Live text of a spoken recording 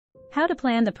How to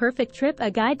plan the perfect trip, a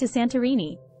guide to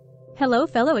Santorini. Hello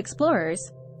fellow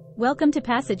explorers. Welcome to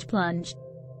Passage Plunge,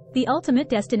 the ultimate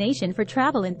destination for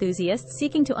travel enthusiasts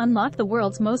seeking to unlock the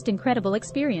world's most incredible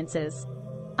experiences.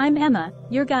 I'm Emma,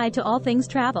 your guide to all things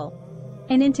travel.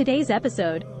 And in today's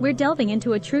episode, we're delving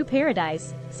into a true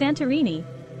paradise, Santorini.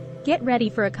 Get ready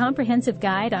for a comprehensive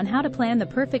guide on how to plan the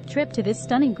perfect trip to this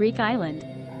stunning Greek island.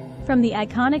 From the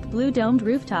iconic blue-domed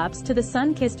rooftops to the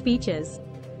sun-kissed beaches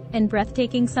and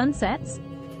breathtaking sunsets,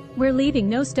 we're leaving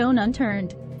no stone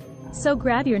unturned. So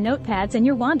grab your notepads and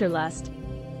your wanderlust,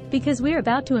 because we're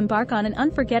about to embark on an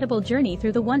unforgettable journey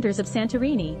through the wonders of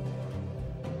Santorini.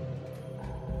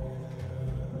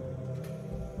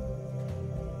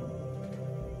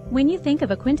 When you think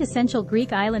of a quintessential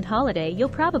Greek island holiday, you'll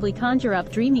probably conjure up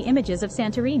dreamy images of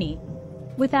Santorini.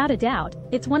 Without a doubt,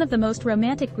 it's one of the most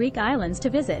romantic Greek islands to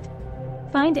visit.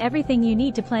 Find everything you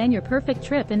need to plan your perfect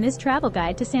trip in this travel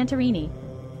guide to Santorini.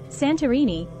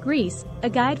 Santorini, Greece, a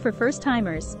guide for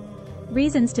first-timers.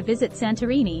 Reasons to visit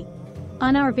Santorini.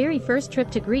 On our very first trip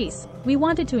to Greece, we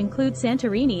wanted to include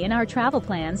Santorini in our travel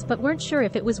plans but weren't sure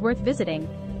if it was worth visiting.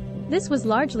 This was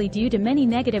largely due to many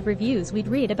negative reviews we'd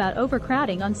read about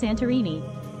overcrowding on Santorini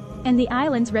and the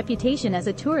island's reputation as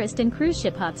a tourist and cruise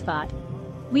ship hotspot.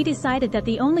 We decided that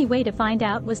the only way to find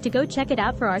out was to go check it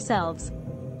out for ourselves.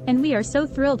 And we are so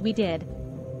thrilled we did.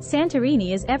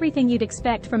 Santorini is everything you'd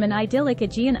expect from an idyllic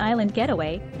Aegean island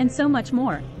getaway, and so much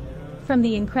more. From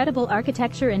the incredible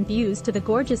architecture and views to the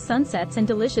gorgeous sunsets and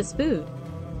delicious food,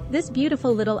 this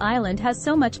beautiful little island has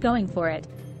so much going for it.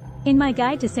 In my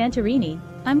guide to Santorini,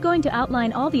 I'm going to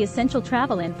outline all the essential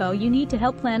travel info you need to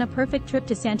help plan a perfect trip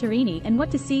to Santorini and what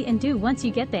to see and do once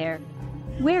you get there.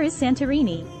 Where is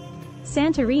Santorini?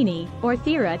 Santorini, or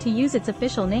Fira to use its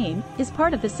official name, is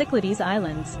part of the Cyclades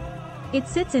Islands. It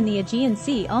sits in the Aegean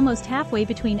Sea almost halfway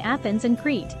between Athens and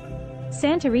Crete.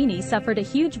 Santorini suffered a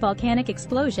huge volcanic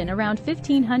explosion around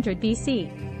 1500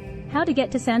 BC. How to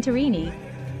get to Santorini?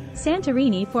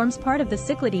 Santorini forms part of the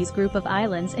Cyclades group of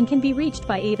islands and can be reached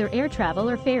by either air travel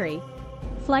or ferry.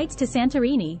 Flights to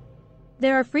Santorini.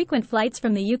 There are frequent flights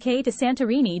from the UK to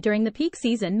Santorini during the peak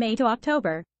season, May to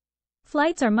October.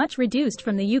 Flights are much reduced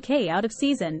from the UK out of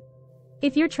season.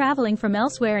 If you're traveling from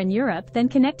elsewhere in Europe, then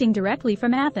connecting directly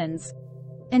from Athens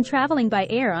and traveling by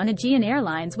air on Aegean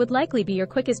Airlines would likely be your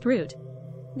quickest route.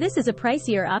 This is a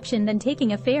pricier option than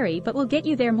taking a ferry but will get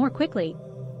you there more quickly.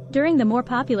 During the more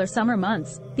popular summer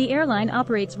months, the airline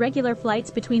operates regular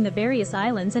flights between the various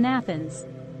islands and Athens.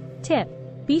 Tip: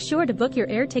 be sure to book your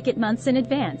air ticket months in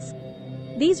advance.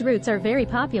 These routes are very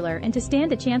popular, and to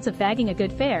stand a chance of bagging a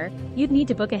good fare, you'd need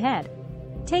to book ahead.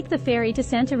 Take the ferry to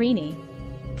Santorini.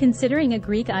 Considering a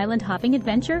Greek island hopping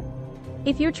adventure?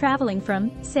 If you're traveling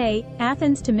from, say,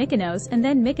 Athens to Mykonos and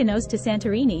then Mykonos to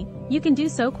Santorini, you can do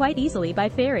so quite easily by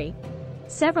ferry.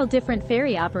 Several different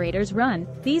ferry operators run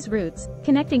these routes,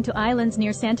 connecting to islands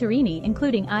near Santorini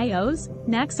including Ios,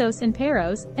 Naxos and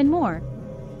Paros, and more.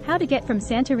 How to get from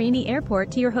Santorini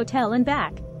Airport to your hotel and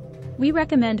back. We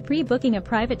recommend pre-booking a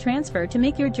private transfer to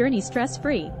make your journey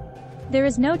stress-free. There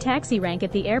is no taxi rank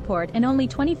at the airport and only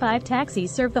 25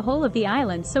 taxis serve the whole of the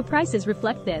island, so prices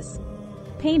reflect this.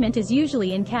 Payment is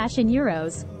usually in cash in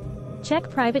euros. Check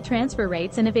private transfer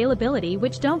rates and availability,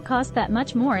 which don't cost that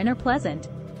much more and are pleasant.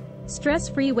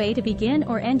 Stress-free way to begin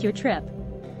or end your trip.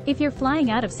 If you're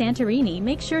flying out of Santorini,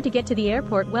 make sure to get to the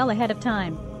airport well ahead of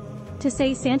time. To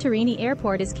say Santorini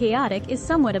Airport is chaotic is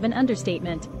somewhat of an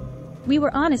understatement. We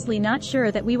were honestly not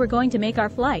sure that we were going to make our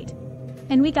flight,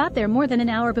 and we got there more than an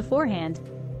hour beforehand.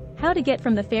 How to get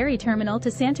from the ferry terminal to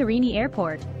Santorini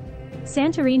Airport.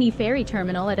 Santorini Ferry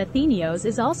Terminal at Athenios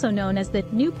is also known as the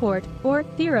New Port or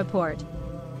Fira Port.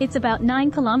 It's about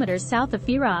 9 kilometers south of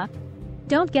Fira.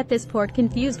 Don't get this port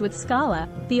confused with Scala,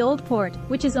 the old port,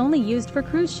 which is only used for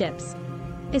cruise ships.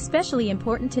 Especially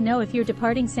important to know if you're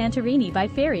departing Santorini by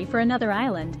ferry for another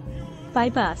island. By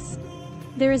bus.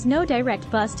 There is no direct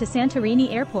bus to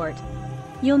Santorini Airport.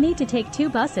 You'll need to take 2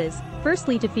 buses,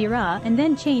 firstly to Fira and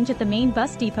then change at the main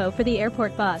bus depot for the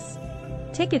airport bus.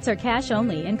 Tickets are cash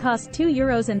only and cost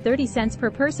 €2.30 per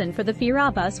person for the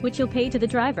Fira bus, which you'll pay to the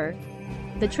driver.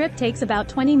 The trip takes about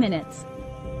 20 minutes.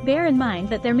 Bear in mind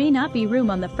that there may not be room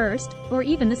on the first, or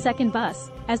even the second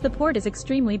bus, as the port is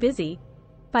extremely busy.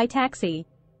 By taxi.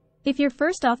 If you're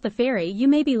first off the ferry, you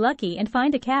may be lucky and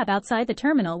find a cab outside the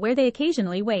terminal where they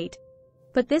occasionally wait.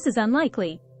 But this is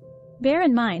unlikely. Bear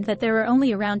in mind that there are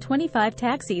only around 25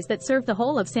 taxis that serve the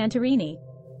whole of Santorini.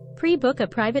 Pre-book a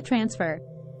private transfer.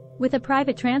 With a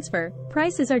private transfer,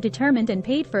 prices are determined and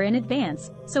paid for in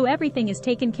advance, so everything is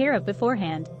taken care of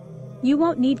beforehand. You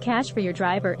won't need cash for your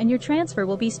driver and your transfer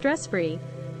will be stress-free.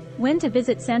 When to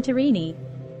visit Santorini?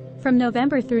 From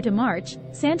November through to March,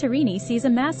 Santorini sees a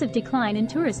massive decline in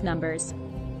tourist numbers.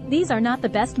 These are not the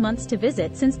best months to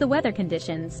visit since the weather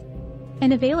conditions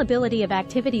and availability of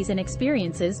activities and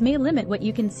experiences may limit what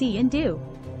you can see and do.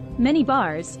 Many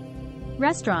bars,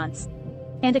 restaurants,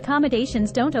 and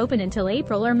accommodations don't open until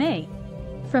April or May.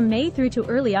 From May through to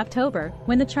early October,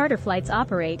 when the charter flights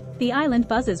operate, the island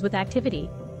buzzes with activity.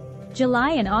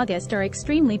 July and August are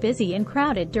extremely busy and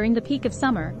crowded during the peak of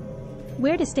summer.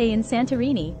 Where to stay in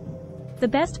Santorini? The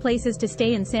best places to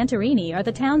stay in Santorini are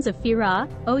the towns of Fira,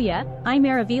 Oia,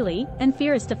 Imeravili, and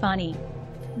Fira.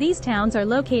 These towns are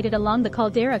located along the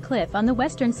caldera cliff on the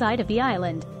western side of the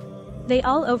island. They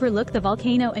all overlook the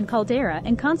volcano and caldera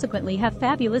and consequently have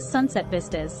fabulous sunset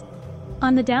vistas.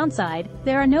 On the downside,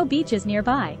 there are no beaches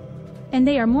nearby. And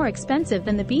they are more expensive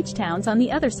than the beach towns on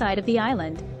the other side of the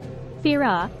island.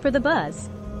 Fira, for the buzz.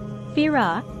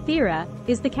 Fira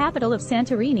is the capital of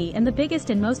Santorini and the biggest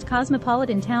and most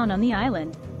cosmopolitan town on the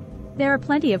island. There are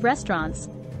plenty of restaurants,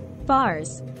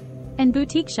 bars, and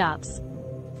boutique shops.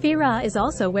 Fira is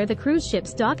also where the cruise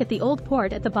ships dock at the old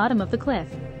port at the bottom of the cliff.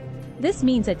 This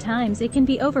means at times it can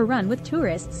be overrun with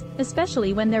tourists,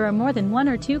 especially when there are more than 1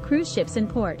 or 2 cruise ships in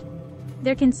port.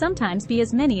 There can sometimes be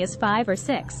as many as 5 or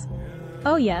 6.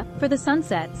 Oia, for the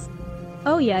sunsets.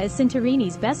 Oia is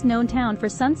Santorini's best-known town for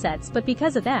sunsets, but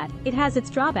because of that, it has its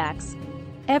drawbacks.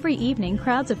 Every evening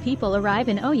crowds of people arrive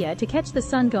in Oia to catch the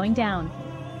sun going down.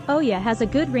 Oia has a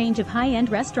good range of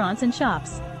high-end restaurants and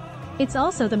shops. It's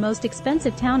also the most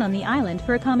expensive town on the island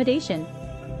for accommodation.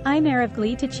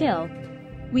 Imeravili to chill.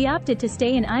 We opted to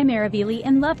stay in Imeravili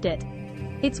and loved it.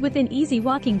 It's within easy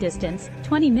walking distance,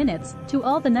 20 minutes, to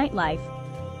all the nightlife,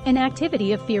 an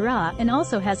activity of Fira, and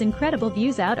also has incredible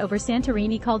views out over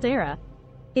Santorini caldera.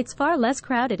 It's far less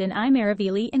crowded in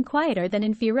Imeravili and quieter than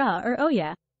in Fira or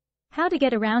Oia. How to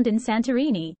get around in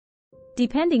Santorini?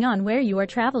 Depending on where you are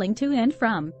traveling to and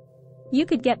from. You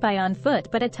could get by on foot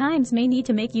but at times may need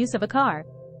to make use of a car.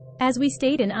 As we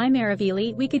stayed in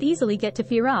Imeravili, we could easily get to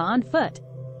Fira on foot.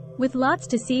 With lots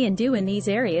to see and do in these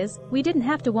areas, we didn't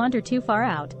have to wander too far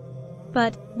out.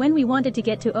 But, when we wanted to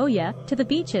get to Oia, to the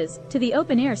beaches, to the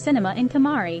open-air cinema in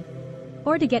Kamari,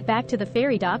 or to get back to the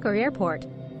ferry dock or airport,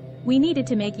 we needed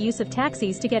to make use of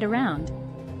taxis to get around.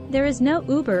 There is no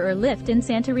Uber or Lyft in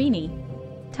Santorini.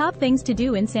 Top things to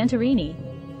do in Santorini.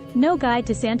 No guide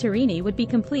to Santorini would be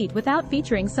complete without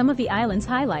featuring some of the island's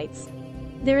highlights.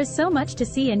 There is so much to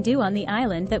see and do on the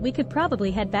island that we could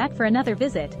probably head back for another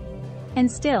visit.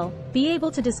 And still, be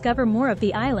able to discover more of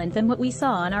the island than what we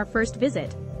saw on our first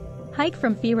visit. Hike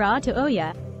from Fira to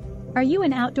Oia. Are you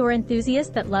an outdoor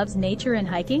enthusiast that loves nature and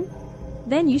hiking?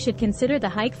 Then you should consider the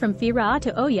hike from Fira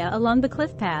to Oia along the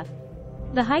cliff path.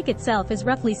 The hike itself is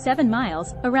roughly 7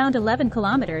 miles, around 11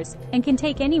 kilometers, and can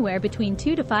take anywhere between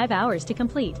 2 to 5 hours to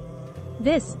complete.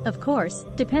 This, of course,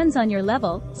 depends on your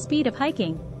level, speed of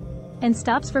hiking, and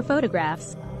stops for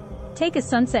photographs. Take a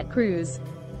sunset cruise.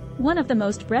 One of the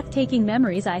most breathtaking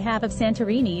memories I have of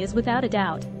Santorini is without a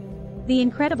doubt the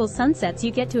incredible sunsets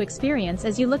you get to experience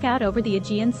as you look out over the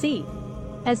Aegean Sea.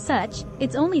 As such,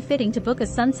 it's only fitting to book a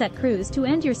sunset cruise to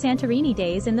end your Santorini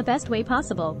days in the best way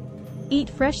possible. Eat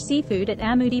fresh seafood at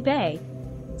Amudi Bay.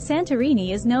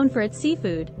 Santorini is known for its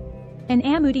seafood, and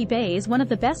Amudi Bay is one of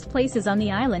the best places on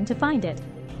the island to find it.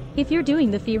 If you're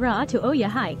doing the Fira to Oia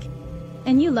hike,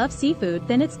 and you love seafood,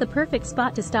 then it's the perfect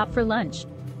spot to stop for lunch.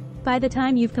 By the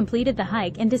time you've completed the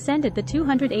hike and descended the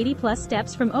 280-plus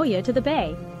steps from Oia to the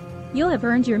bay, you'll have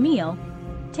earned your meal.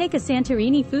 Take a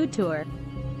Santorini food tour.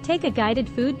 Take a guided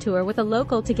food tour with a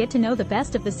local to get to know the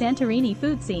best of the Santorini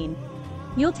food scene.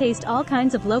 You'll taste all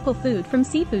kinds of local food from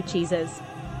seafood cheeses,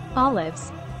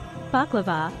 olives,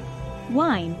 baklava,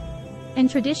 wine, and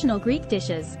traditional Greek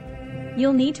dishes.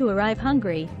 You'll need to arrive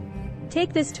hungry.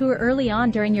 Take this tour early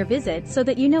on during your visit so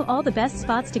that you know all the best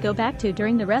spots to go back to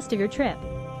during the rest of your trip.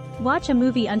 Watch a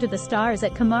movie under the stars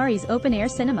at Kamari's open-air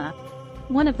cinema.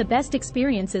 One of the best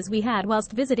experiences we had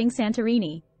whilst visiting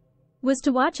Santorini was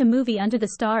to watch a movie under the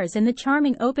stars in the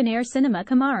charming open-air cinema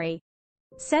Kamari.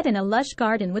 Set in a lush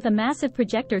garden with a massive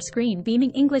projector screen beaming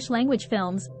English-language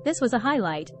films, this was a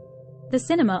highlight. The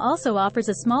cinema also offers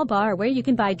a small bar where you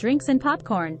can buy drinks and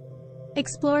popcorn.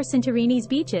 Explore Santorini's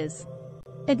beaches.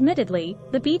 Admittedly,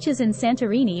 the beaches in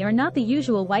Santorini are not the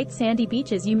usual white sandy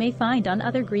beaches you may find on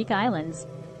other Greek islands.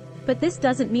 But this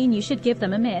doesn't mean you should give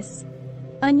them a miss.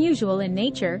 Unusual in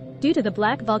nature, due to the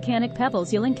black volcanic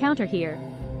pebbles you'll encounter here.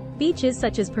 Beaches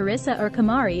such as Parissa or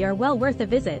Kamari are well worth a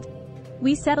visit.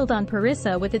 We settled on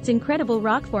Parissa with its incredible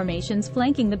rock formations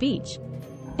flanking the beach,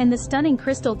 and the stunning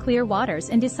crystal clear waters,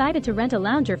 and decided to rent a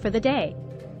lounger for the day.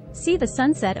 See the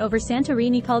sunset over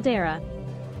Santorini caldera.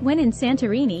 When in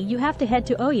Santorini, you have to head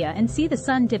to Oya and see the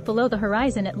sun dip below the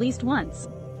horizon at least once.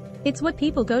 It's what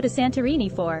people go to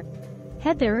Santorini for.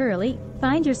 Head there early,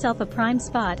 find yourself a prime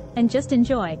spot, and just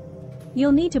enjoy.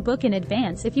 You'll need to book in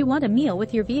advance if you want a meal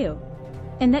with your view.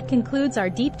 And that concludes our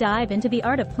deep dive into the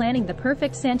art of planning the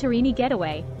perfect Santorini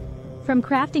getaway. From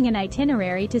crafting an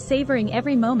itinerary to savoring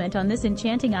every moment on this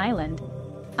enchanting island.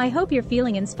 I hope you're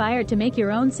feeling inspired to make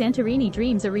your own Santorini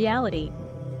dreams a reality.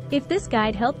 If this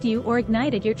guide helped you or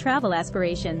ignited your travel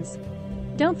aspirations,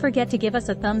 don't forget to give us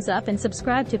a thumbs up and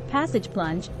subscribe to Passage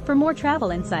Plunge for more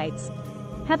travel insights.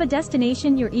 Have a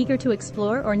destination you're eager to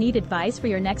explore or need advice for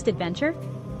your next adventure?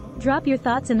 Drop your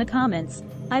thoughts in the comments.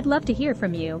 I'd love to hear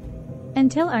from you.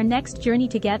 Until our next journey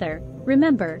together,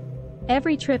 remember,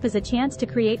 every trip is a chance to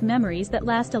create memories that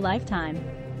last a lifetime.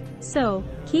 So,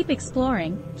 keep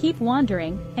exploring, keep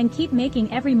wandering, and keep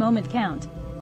making every moment count.